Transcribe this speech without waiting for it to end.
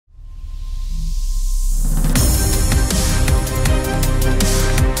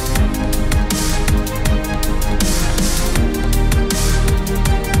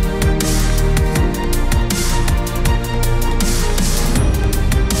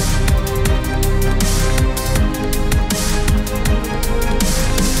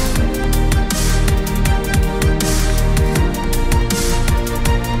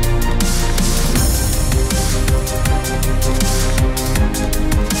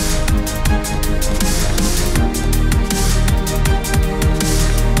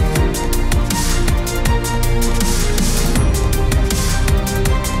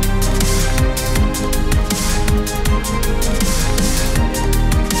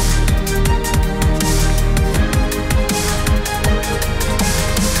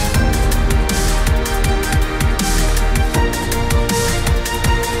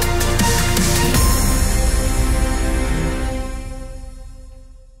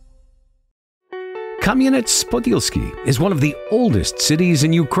Kamianets-Podilskyi is one of the oldest cities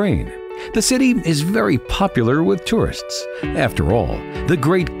in Ukraine. The city is very popular with tourists. After all, the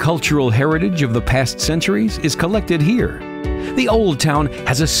great cultural heritage of the past centuries is collected here. The old town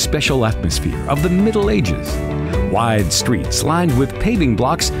has a special atmosphere of the Middle Ages. Wide streets lined with paving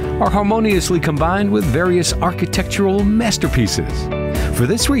blocks are harmoniously combined with various architectural masterpieces. For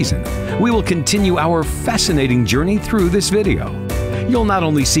this reason, we will continue our fascinating journey through this video. You'll not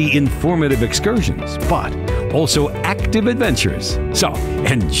only see informative excursions, but also active adventures. So,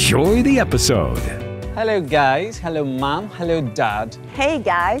 enjoy the episode. Hello guys, hello mom, hello dad. Hey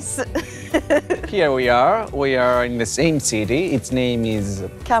guys! Here we are in the same city. Its name is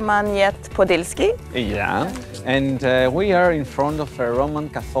Kamianets-Podilskyi. Yeah, and we are in front of a Roman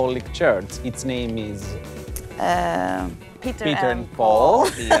Catholic church. Its name is Peter and Paul.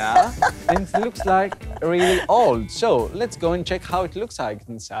 Yeah, and it looks like really old. So let's go and check how it looks like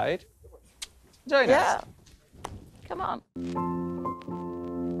inside. Join us. Come on.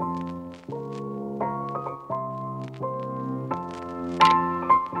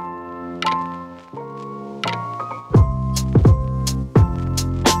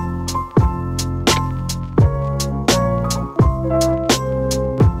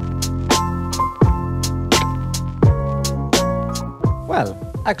 Well,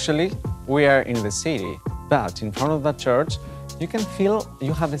 actually, we are in the city, but in front of that church, you can feel,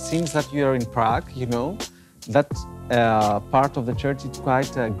 you have the sense that you are in Prague, you know, that part of the church is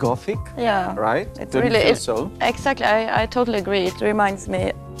quite Gothic, Yeah. right? It's Don't you really, feel so? Exactly, I totally agree. It reminds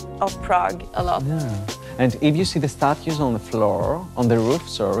me of Prague a lot. Yeah. And if you see the statues on the floor, on the roof,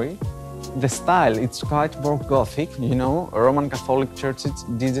 sorry, the style, it's quite more Gothic, you know. Roman Catholic churches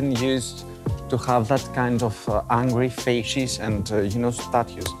didn't use to have that kind of angry faces and, you know,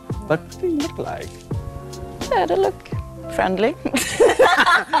 statues. But what do they look like? Yeah, they look friendly.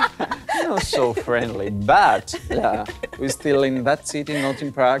 Not so friendly, but yeah, we're still in that city, not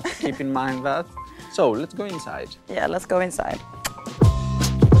in Prague. Keep in mind that. So let's go inside. Yeah, let's go inside.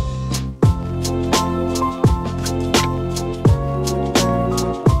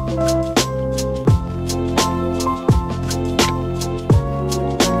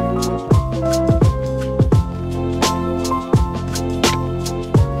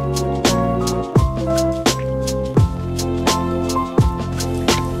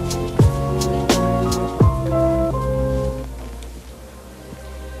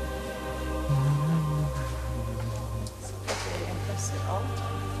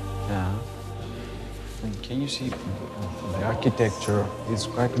 Yeah. And can you see the architecture is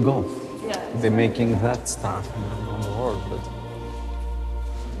quite Goth? Yeah. They're making that stuff on the world, but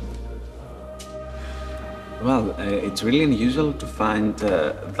well, it's really unusual to find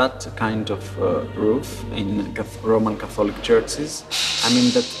that kind of roof in Roman Catholic churches. I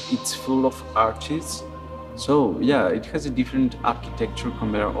mean that it's full of arches. So yeah, it has a different architecture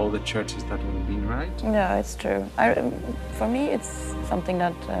compared to all the churches that we've been, right? Yeah, it's true. For me, it's something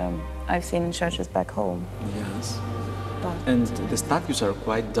that I've seen in churches back home. Yes. But, And the statues are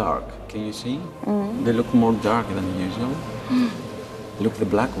quite dark. Can you see? They look more dark than usual. Look, the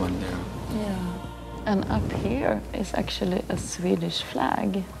black one there. yeah. And up here is actually a Swedish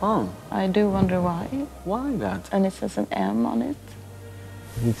flag. Oh, I do wonder why. why that? And it says an M on it.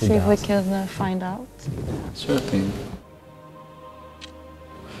 See if we can find out. Sure thing.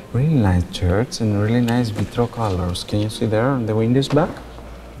 Really nice church and really nice vitro colors. Can you see there on the windows back?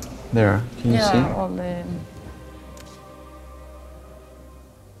 There, can you see? Yeah, all the...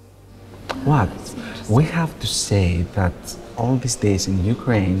 What? We have to say that all these days in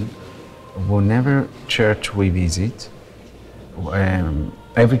Ukraine, whenever church we visit,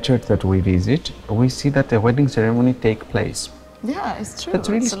 every church that we visit, we see that a wedding ceremony takes place. Yeah, it's true. That's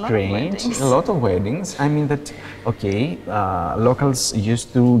really It's strange. A lot of weddings. I mean that, okay, locals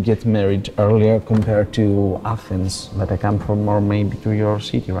used to get married earlier compared to Athens, that I come from, or maybe to your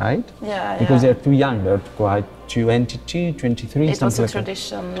city, right? Yeah, Because yeah. they're too young, they're quite 22, 23, It was something a like that.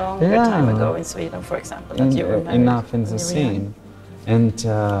 tradition longer Yeah. time ago in Sweden, for example, that you were married In Athens, the when you were young. same. And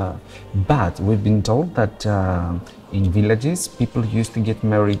but we've been told that in villages people used to get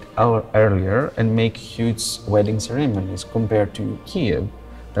married earlier and make huge wedding ceremonies compared to Kiev,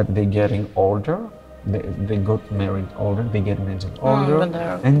 that they're getting older. They got married older, they get married older,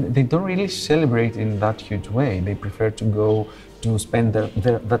 and they don't really celebrate in that huge way. They prefer to go to spend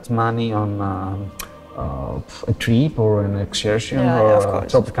that money on a trip or an excursion or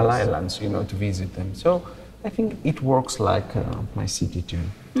tropical islands, you know, to visit them. So I think it works like my city too.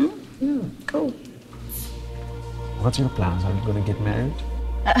 Yeah. Cool. What's your plans? Are you going to get married?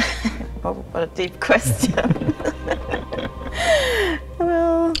 What a deep question.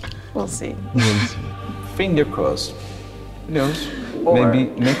 Well, We'll see. We'll see. Finger crossed. Who knows? Or-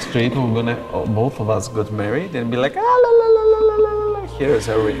 Maybe next trip we're gonna both of us got married and be like, ah, la la la la la la la. Here's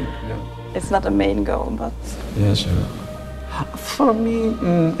a ring. You know? It's not a main goal, but Yeah, sure. For me,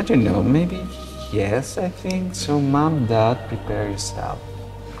 I don't know. Maybe yes. I think so. Mom, Dad, prepare yourself.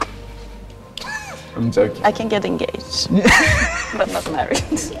 I'm joking. I can get engaged, but not married.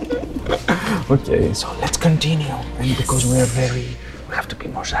 Okay, so let's continue. And because we have to be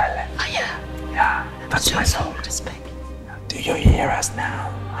more silent. Oh yeah. Yeah, that's my soul. Respect. Do you hear us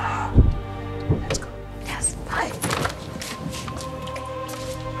now? Let's go. Yes. Bye.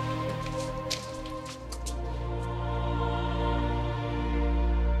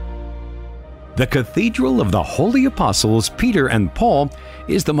 The Cathedral of the Holy Apostles Peter and Paul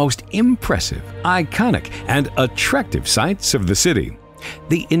is the most impressive, iconic, and attractive sights of the city.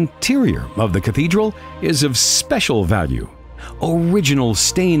 The interior of the cathedral is of special value. Original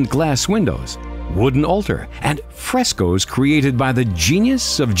stained glass windows, wooden altar, and frescoes created by the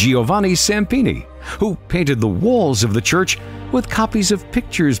genius of Giovanni Sampini, who painted the walls of the church with copies of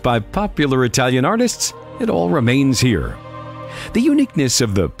pictures by popular Italian artists. It all remains here. The uniqueness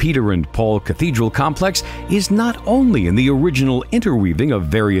of the Peter and Paul Cathedral complex is not only in the original interweaving of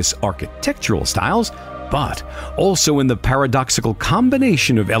various architectural styles, but also in the paradoxical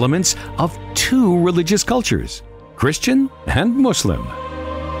combination of elements of two religious cultures, Christian and Muslim.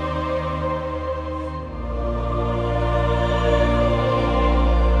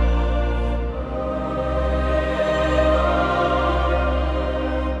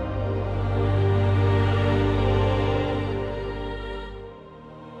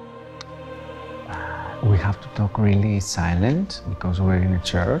 We have to talk really silent because we're in a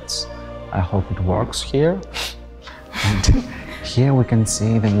church. I hope it works here. And here we can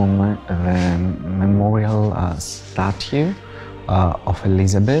see the memorial statue of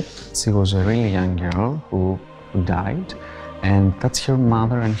Elizabeth. She was a really young girl who died. And that's her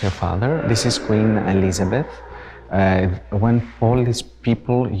mother and her father. This is Queen Elizabeth. When Polish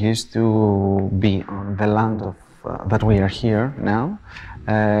people used to be on the land of that we are here now,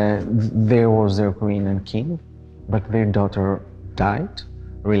 there was their queen and king, but their daughter died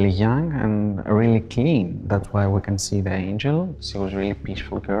really young and really clean. That's why we can see the angel. She was a really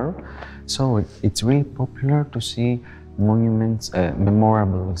peaceful girl. So it's really popular to see monuments,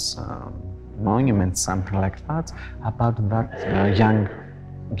 memorables, monuments, something like that, about that young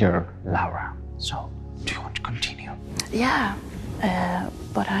girl, Laura. So, do you want to continue? Yeah.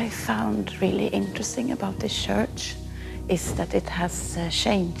 What I found really interesting about this church is that it has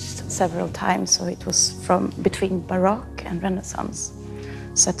changed several times. So it was from between Baroque and Renaissance.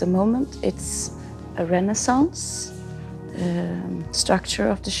 So at the moment it's a Renaissance structure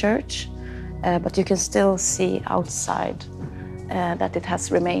of the church, but you can still see outside that it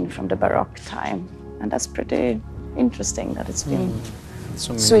has remained from the Baroque time. And that's pretty interesting that it's been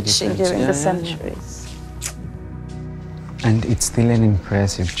switching during the centuries. And it's still an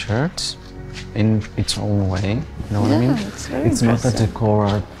impressive church in its own way, you know what I mean? It's very It's not that the decor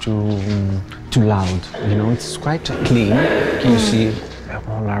are too loud, you know, it's quite clean. You see, the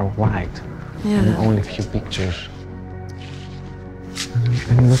wall are white, and only a few pictures.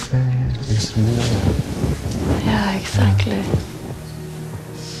 And look there, it's more. Yeah, exactly.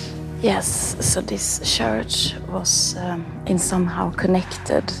 Yes, so this church was in somehow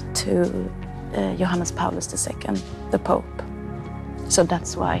connected to Johannes Paulus II, the Pope. So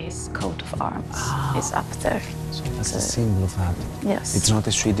that's why his coat of arms is up there. So that's a symbol of that. Yes. It's not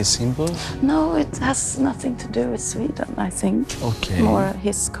a Swedish symbol? No, it has nothing to do with Sweden, I think. Okay. More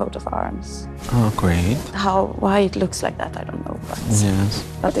his coat of arms. Oh, great. Why it looks like that, I don't know. But, Yes.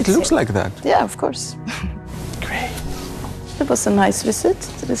 but It looks like that. Yeah, of course. Great. It was a nice visit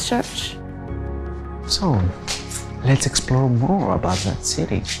to this church. So, let's explore more about that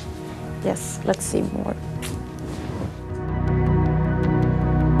city. Yes, let's see more.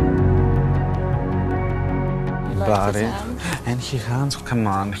 About it. And he hands, come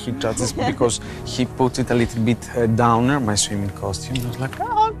on, he does this because he puts it a little bit downer, my swimming costume. I was like,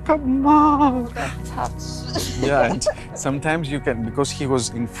 oh, come on. Touch. Yeah, and sometimes you can, because he was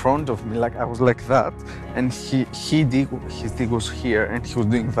in front of me, like I was like that, and his dick was here, and he was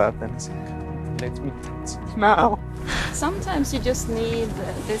doing that, and I said, let me touch it now. Sometimes you just need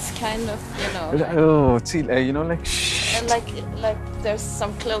this kind of, you know, Oh, chill, you know, like, shh. and like there's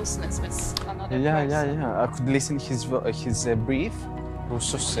some closeness with another person. I could listen his breath. It was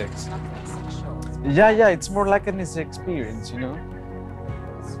so sexy. Nothing sexual. Yeah, it's more like an experience, you know.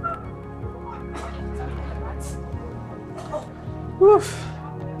 Oof.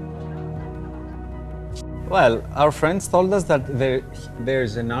 Well, our friends told us that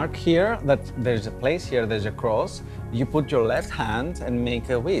there's an arc here, that there's a place here, there's a cross. You put your left hand and make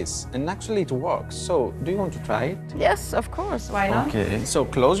a wish, and actually it works. So, do you want to try it? Yes, of course. Why not? Okay, so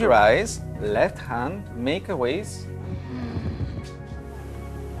close your eyes, left hand, make a wish.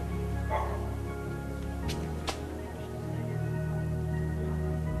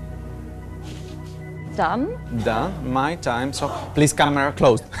 Done. Done, my time, so please camera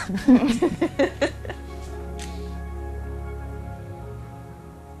closed.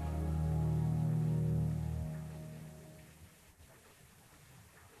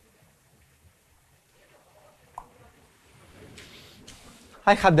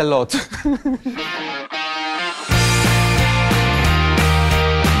 I had a lot.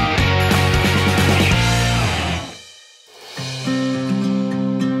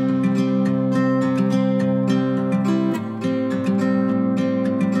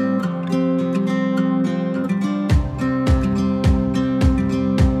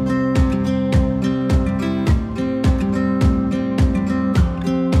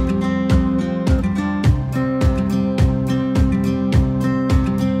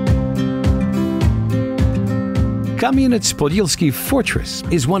 Kamianets-Podilskyi fortress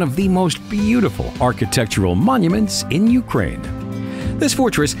is one of the most beautiful architectural monuments in Ukraine. This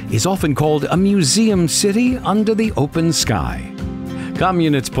fortress is often called a museum city under the open sky.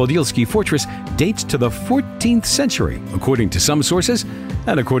 Kamianets-Podilskyi fortress dates to the 14th century, according to some sources,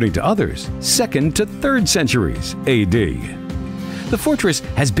 and according to others, 2nd to 3rd centuries AD. The fortress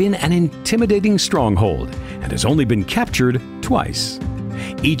has been an intimidating stronghold and has only been captured twice.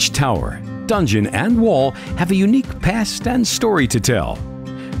 Each tower, dungeon, and wall have a unique past and story to tell.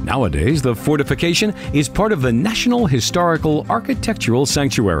 Nowadays, the fortification is part of the National Historical Architectural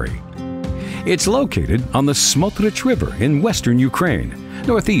Sanctuary. It's located on the Smotrich River in western Ukraine,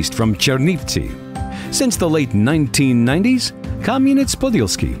 northeast from Chernivtsi. Since the late 1990s,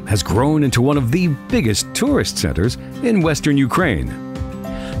 Kamianets-Podilskyi has grown into one of the biggest tourist centers in western Ukraine.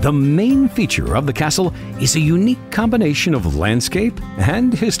 The main feature of the castle is a unique combination of landscape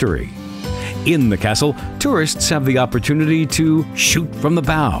and history. In the castle, tourists have the opportunity to shoot from the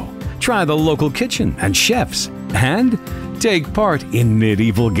bow, try the local kitchen and chefs, and take part in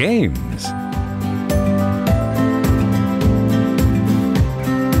medieval games.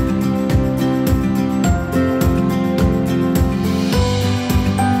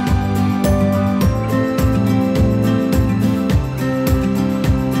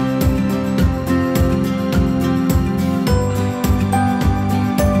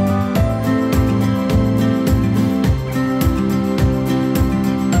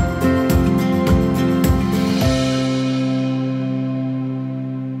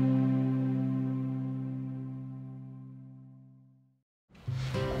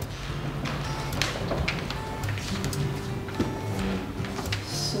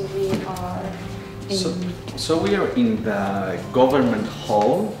 So we are in the government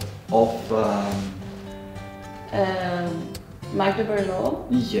hall of Magdeburg Law.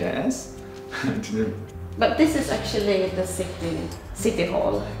 yes. But this is actually the city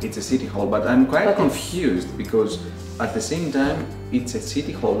hall. It's a city hall, but I'm quite confused because at the same time it's a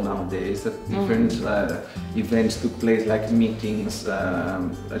city hall nowadays that different events took place, like meetings,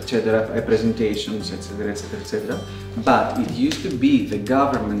 etc., presentations, etc., etc., etc. But it used to be the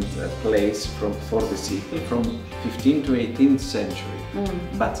government place for the city from 15th to 18th century.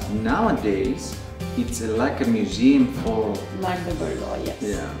 But nowadays it's like a museum for Magdeburg Law, yes.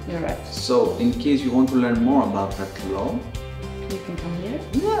 Yeah. You're right. So in case you want to learn more about that law, You can come here.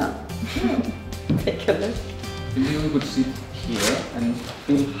 yeah. Take a look. Maybe we could sit here and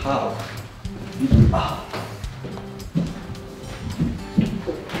feel how.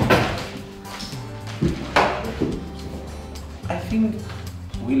 I think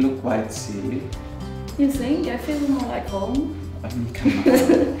we look quite silly. You think? I feel more like home. I mean, come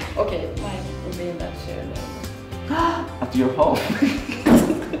on. Okay, mine will be in that chair then. At your home.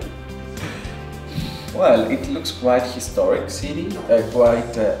 Well, it looks quite historic city,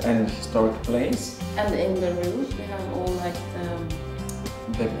 quite an historic place. And in the roof we have all like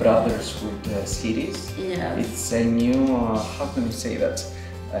The brotherhood cities. yes. It's a new, how can we say that?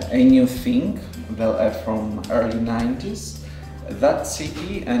 A new thing from early 90s. That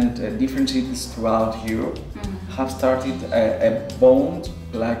city and different cities throughout Europe have started a bond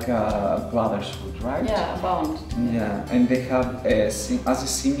like a brotherhood, right? Yeah, a bond. Yeah, and they have as a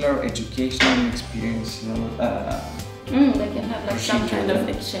similar educational experience. They can have like some kind of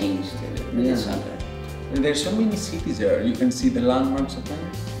exchange with each other. And there's so many cities there. You can see the landmarks of them.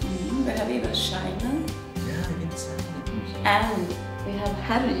 We have even China. Yeah, inside. And we have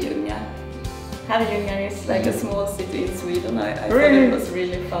Herrljunga. Herrljunga is like a small city in Sweden. I Really? thought it was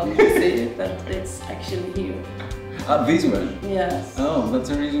really fun to see that it's actually here. This one? Yes. Oh, that's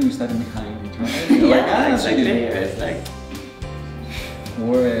the reason you started behind it, right? Yeah, exactly. Here it's like.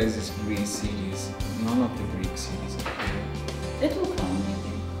 Whereas it's Greek cities, none of the Greek cities are here. It will come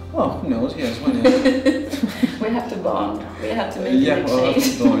maybe. Well, who knows? Yes, why not? We have to bond. We have to make Yeah, an well,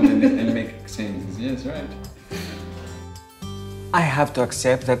 exchange. go on and make exchanges. Yes, right. I have to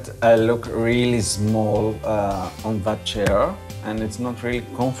accept that I look really small on that chair and it's not really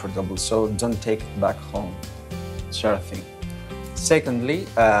comfortable, so don't take it back home. Sure thing. Secondly,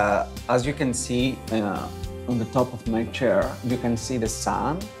 as you can see on the top of my chair, you can see the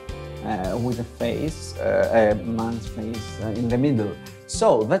sun with a face, a man's face in the middle.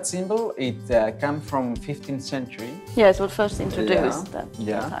 So that symbol, it comes from 15th century. Yeah, it was first introduced that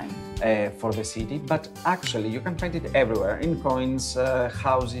time. For the city, but actually you can find it everywhere, in coins,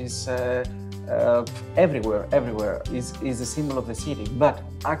 houses, everywhere is a symbol of the city. But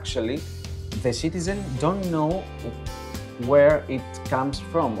actually, the citizens don't know where it comes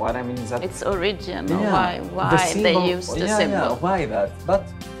from. What I mean is that Its origin, or yeah, why symbol, they use the symbol. Yeah, why that? But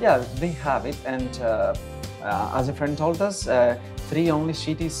yeah, they have it, and as a friend told us, 3 only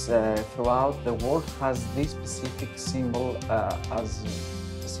cities throughout the world has this specific symbol as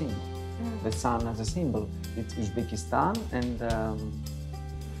a symbol. The sun as a symbol. It's Uzbekistan and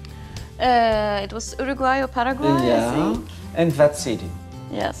it was Uruguay or Paraguay, I think. And that city.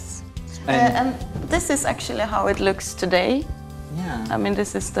 Yes. And- And this is actually how it looks today. Yeah. I mean,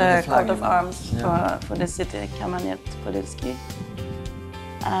 this is The the flag, coat of you know. arms Yeah. for the city, Kamianets-Podilskyi.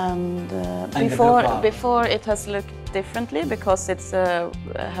 And, And the blue flag. before it has looked differently because it's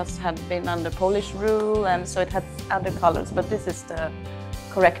had been under Polish rule, and so it had other colors. But this is the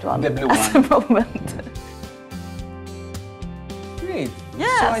correct one The blue at one. the moment. Great.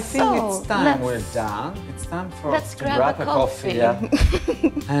 Yeah, so I think so it's time let's- we're done. It's time for Let's to grab a coffee. Yeah.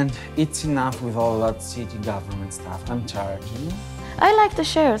 And it's enough with all that city government stuff. I'm tired, you know? I like the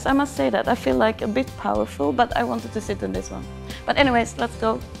chairs, I must say that. I feel like a bit powerful, but I wanted to sit in this one. But anyways, let's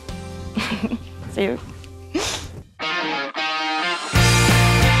go. See you.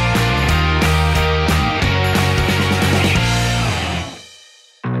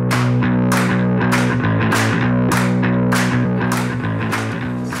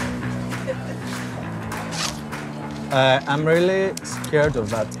 I'm really scared of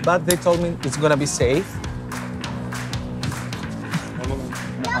that, but they told me it's gonna be safe.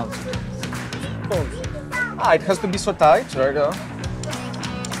 It has to be so tight, right?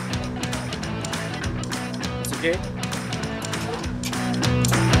 It's okay.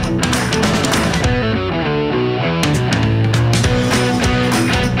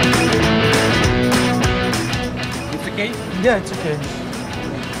 It's okay? Yeah, it's okay.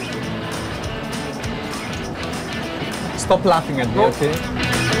 Stop laughing at me, okay?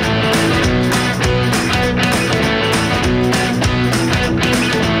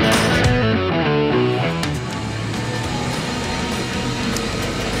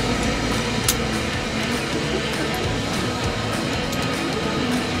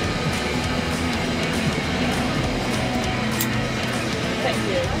 Thank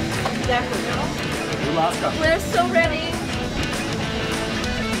you. Будь ласка. We're so ready.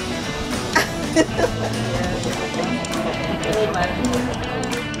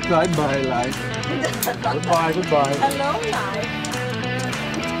 Bye-bye, life. Goodbye, goodbye. Hello, life.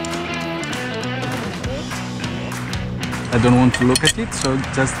 I don't want to look at it, so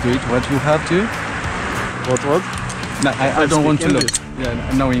just do it what you have to. What? No, I don't want to look. English?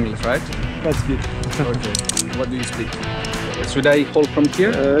 Yeah, no English, right? That's good. Okay. What do you speak? Should I hold from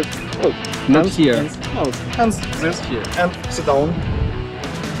here? Not Hands, here. Hands, no, hands this Here. and sit down.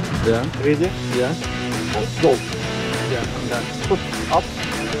 Yeah. Ready? Yeah. And go. Yeah. I'm done. Put up.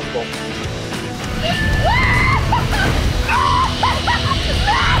 Go.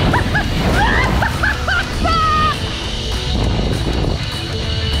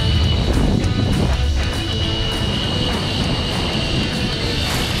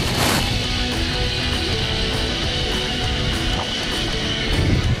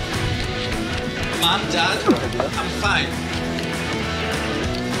 Mom, Dad, I'm fine.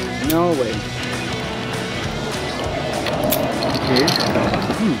 No way. Okay.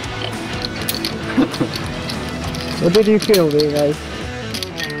 What did you feel, guys?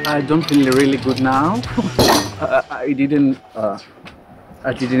 I don't feel really good now. I didn't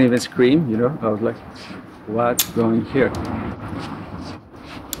even scream, you know. I was like, what's going here?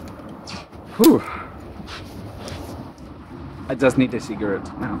 Whew. I just need a cigarette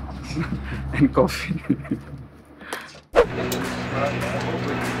now and coffee.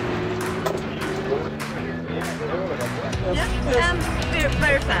 and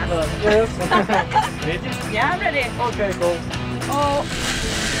very fast. Yes. Ready? Yeah, ready. Okay, cool. Oh.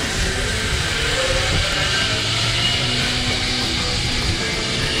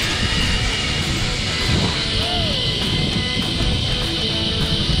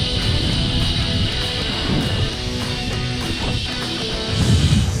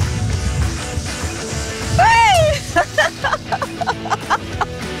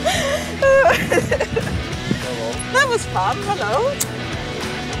 That was fun, hello.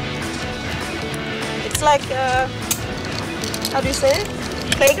 It's like, how do you say it?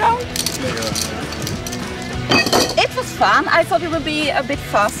 Playground? It was fun. I thought it would be a bit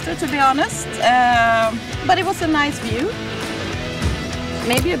faster, to be honest. But it was a nice view.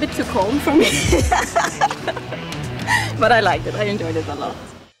 Maybe a bit too cold for me. But I liked it. I enjoyed it a lot.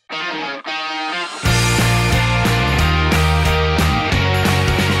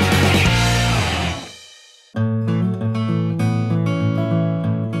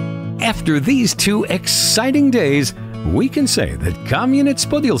 After these 2 exciting days, we can say that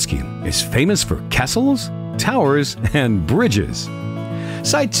Kamianets-Podilskyi is famous for castles, towers, and bridges.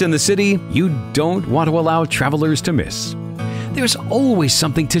 Sights in the city you don't want to allow travelers to miss. There's always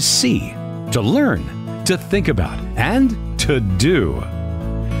something to see, to learn, to think about, and to do.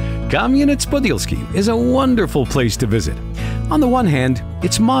 Kamianets-Podilskyi is a wonderful place to visit. On the one hand,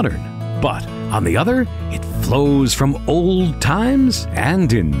 it's modern, but on the other, it flows from old times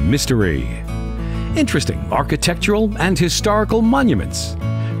and in mystery. Interesting architectural and historical monuments,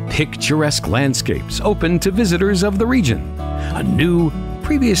 picturesque landscapes open to visitors of the region, a new,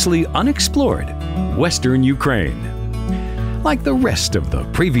 previously unexplored Western Ukraine. Like the rest of the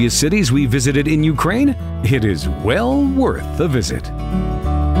previous cities we visited in Ukraine, it is well worth a visit.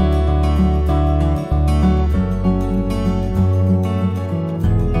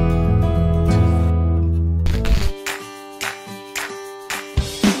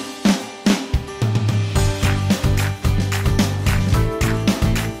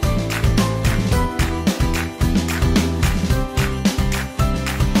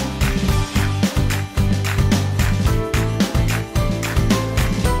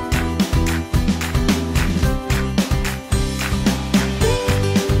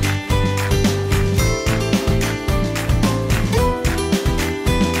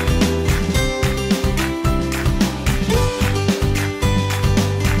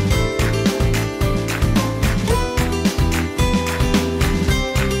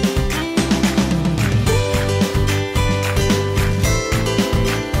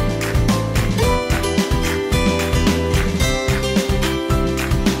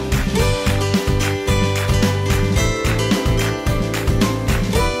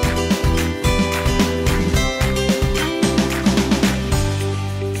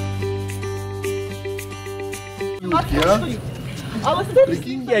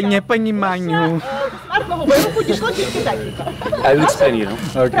 Я не понимаю. I will explain you.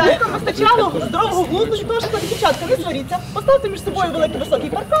 Okay. Вистачало здорового глузду для того, щоб дівчатка не сваріться, поставте між собою великий високий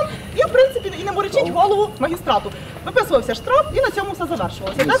паркан і, в принципі, і не морочіть голову магістрату. Виписувався штраф і на цьому все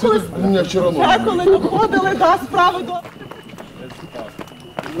завершувалося. Деколи доходили справи до...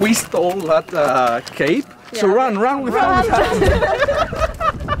 We stole that cape, so run with us.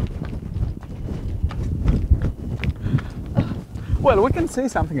 Well, we can say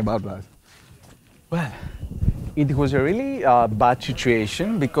something about that. Well, it was a really bad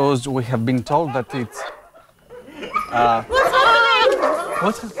situation because we have been told that it's... What's happening?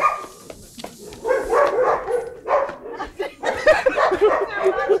 What's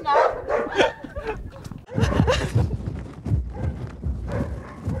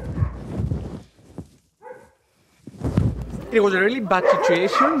It was a really bad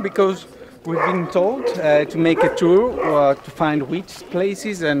situation because we've been told to make a tour to find which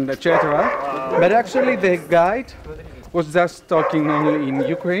places and etc. But actually the guide was just talking only in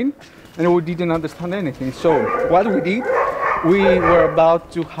Ukraine and we didn't understand anything. So what we did, we were about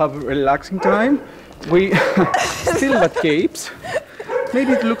to have a relaxing time. We steal the capes.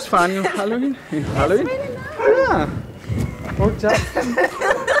 Maybe it looks funny on Halloween. Yeah. Or just...